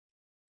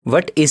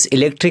What is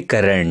electric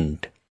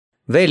current?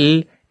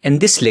 Well, in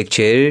this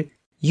lecture,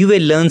 you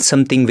will learn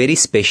something very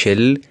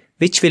special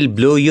which will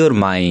blow your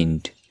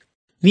mind.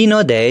 We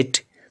know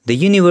that the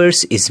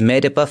universe is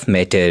made up of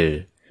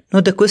matter.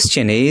 Now the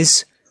question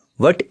is,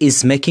 what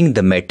is making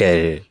the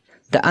matter?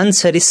 The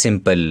answer is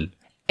simple.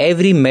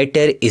 Every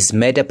matter is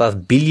made up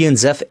of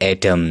billions of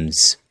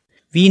atoms.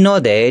 We know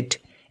that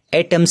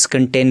atoms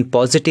contain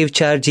positive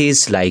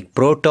charges like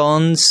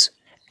protons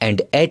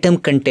and atom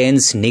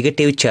contains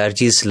negative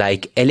charges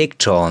like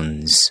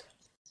electrons.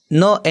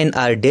 Now in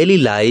our daily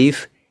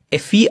life,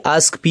 if we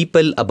ask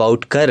people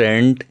about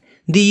current,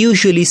 they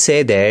usually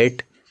say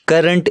that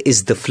current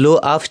is the flow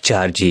of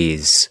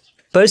charges.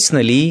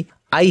 Personally,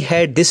 I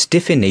had this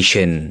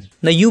definition.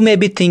 Now you may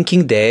be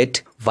thinking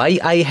that why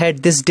I had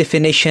this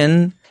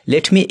definition?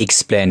 Let me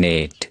explain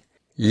it.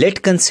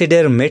 Let's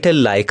consider metal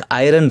like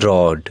iron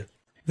rod.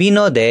 We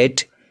know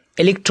that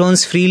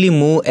electrons freely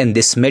move in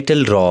this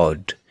metal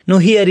rod. Now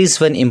here is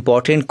one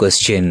important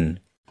question.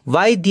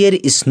 Why there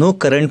is no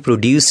current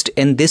produced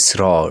in this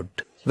rod?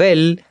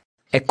 Well,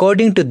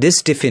 according to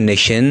this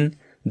definition,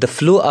 the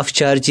flow of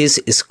charges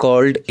is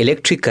called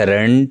electric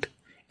current.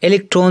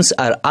 Electrons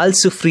are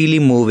also freely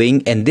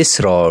moving in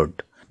this rod.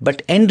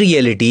 But in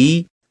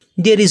reality,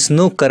 there is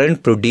no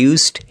current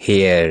produced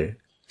here.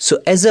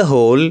 So as a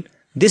whole,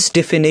 this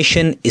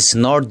definition is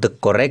not the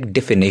correct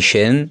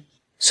definition.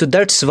 So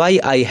that's why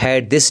I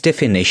had this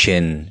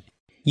definition.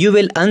 You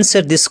will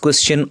answer this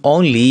question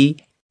only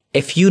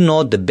if you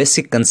know the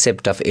basic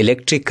concept of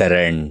electric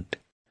current.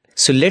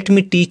 So let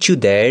me teach you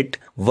that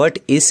what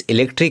is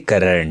electric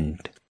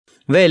current.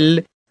 Well,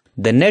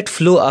 the net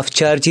flow of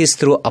charges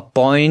through a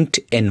point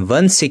in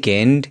 1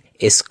 second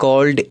is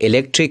called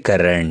electric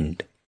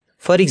current.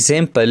 For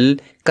example,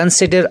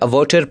 consider a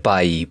water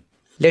pipe.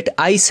 Let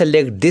I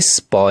select this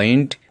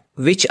point,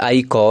 which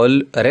I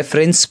call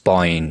reference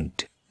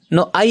point.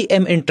 Now I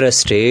am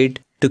interested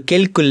to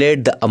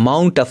calculate the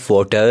amount of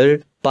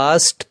water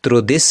passed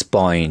through this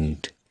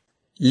point.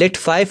 Let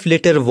 5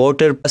 liter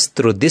water pass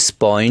through this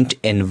point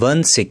in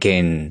 1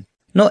 second.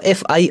 Now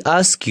if I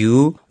ask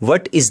you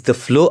what is the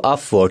flow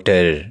of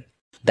water,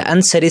 the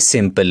answer is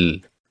simple.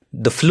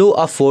 The flow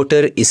of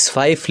water is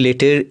 5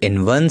 liter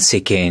in 1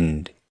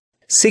 second.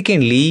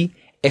 Secondly,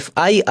 if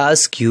I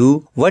ask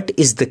you what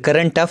is the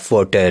current of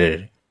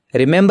water,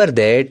 remember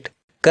that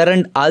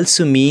current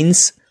also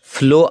means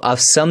flow of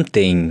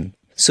something.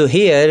 So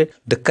here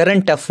the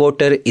current of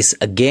water is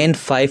again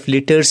 5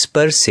 liters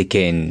per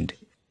second.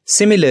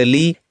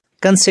 Similarly,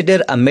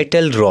 consider a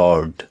metal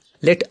rod.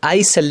 Let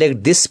I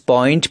select this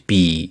point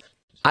P.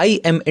 I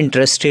am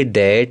interested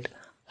that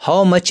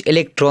how much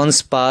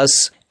electrons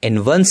pass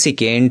in 1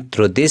 second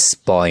through this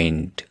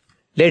point.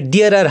 Let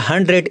there are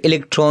 100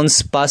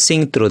 electrons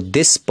passing through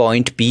this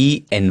point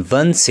P in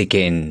 1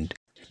 second.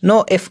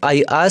 Now if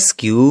I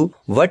ask you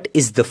what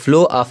is the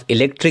flow of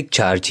electric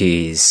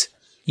charges,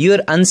 your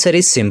answer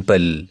is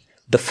simple.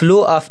 The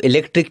flow of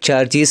electric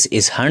charges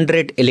is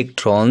 100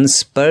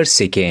 electrons per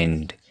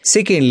second.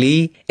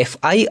 Secondly, if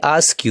I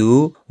ask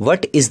you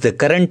what is the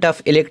current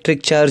of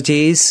electric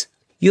charges,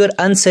 your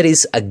answer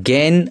is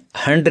again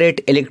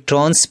 100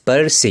 electrons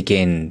per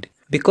second.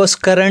 Because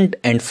current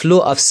and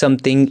flow of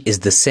something is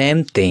the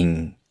same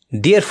thing.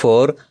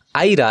 Therefore,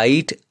 I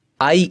write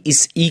I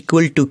is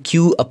equal to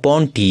Q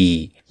upon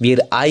T, where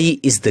I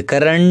is the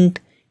current,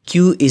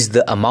 Q is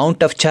the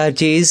amount of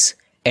charges,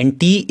 and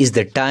T is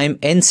the time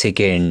in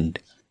second.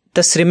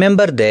 Thus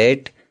remember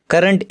that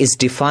current is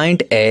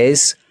defined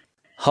as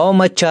how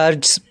much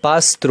charge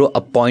pass through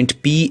a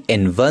point P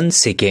in 1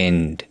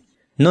 second.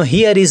 Now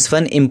here is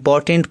one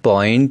important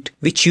point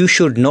which you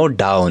should note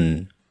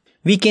down.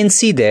 We can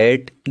see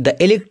that the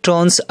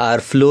electrons are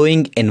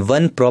flowing in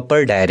one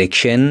proper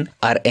direction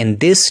or in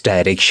this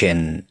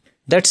direction.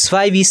 That's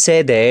why we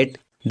say that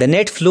the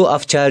net flow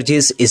of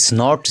charges is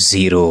not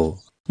zero.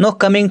 Now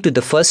coming to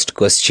the first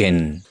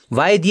question.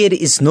 Why there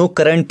is no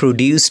current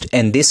produced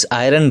in this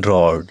iron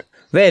rod?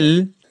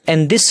 Well,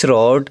 in this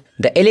rod,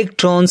 the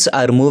electrons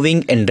are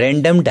moving in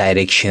random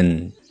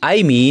direction.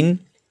 I mean,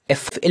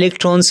 if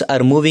electrons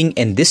are moving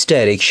in this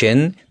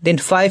direction, then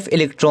 5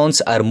 electrons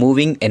are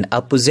moving in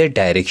opposite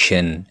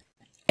direction.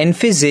 In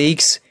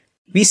physics,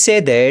 we say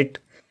that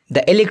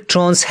the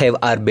electrons have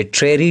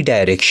arbitrary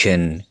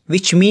direction,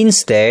 which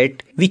means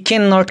that we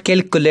cannot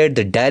calculate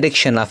the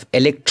direction of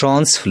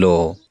electrons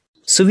flow.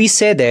 So we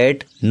say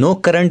that no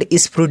current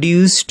is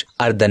produced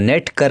or the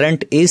net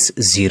current is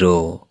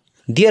zero.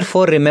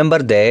 Therefore remember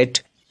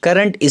that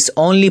current is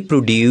only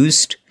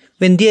produced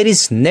when there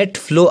is net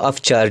flow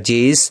of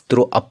charges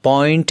through a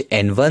point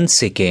in 1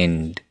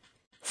 second.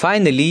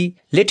 Finally,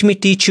 let me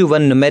teach you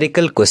one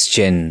numerical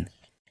question.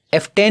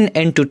 If 10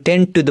 into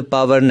 10 to the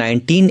power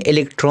 19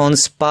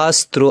 electrons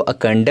pass through a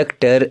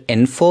conductor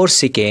in 4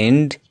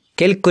 seconds,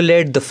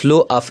 calculate the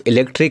flow of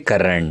electric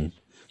current.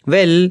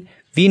 Well,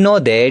 we know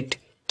that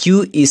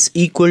Q is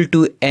equal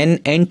to N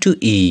into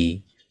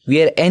E,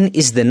 where N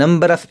is the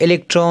number of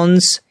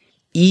electrons,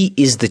 E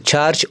is the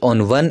charge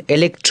on one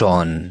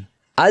electron.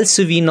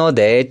 Also we know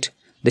that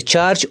The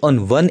charge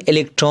on one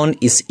electron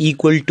is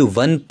equal to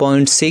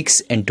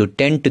 1.6 into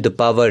 10 to the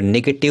power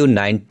negative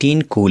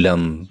 19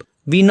 coulomb.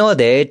 We know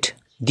that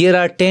there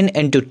are 10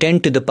 into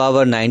 10 to the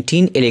power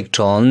 19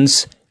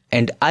 electrons,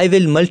 and I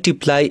will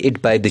multiply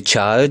it by the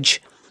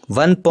charge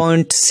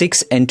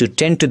 1.6 into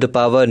 10 to the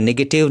power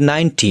negative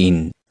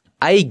 19.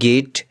 I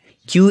get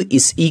Q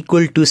is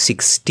equal to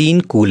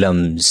 16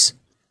 coulombs.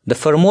 The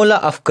formula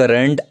of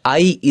current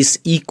I is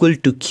equal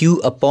to Q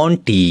upon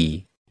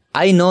T.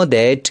 I know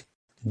that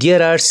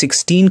there are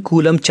 16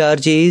 coulomb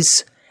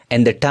charges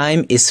and the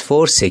time is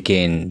 4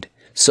 seconds.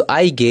 So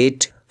I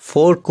get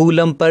 4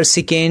 coulomb per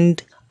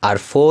second or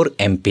 4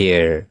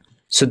 ampere.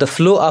 So the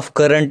flow of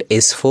current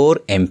is 4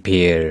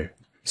 ampere.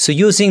 So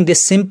using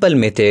this simple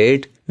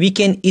method, we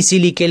can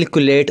easily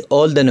calculate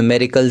all the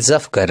numericals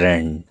of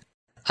current.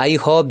 I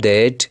hope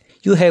that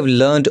you have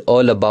learned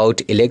all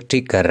about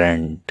electric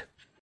current.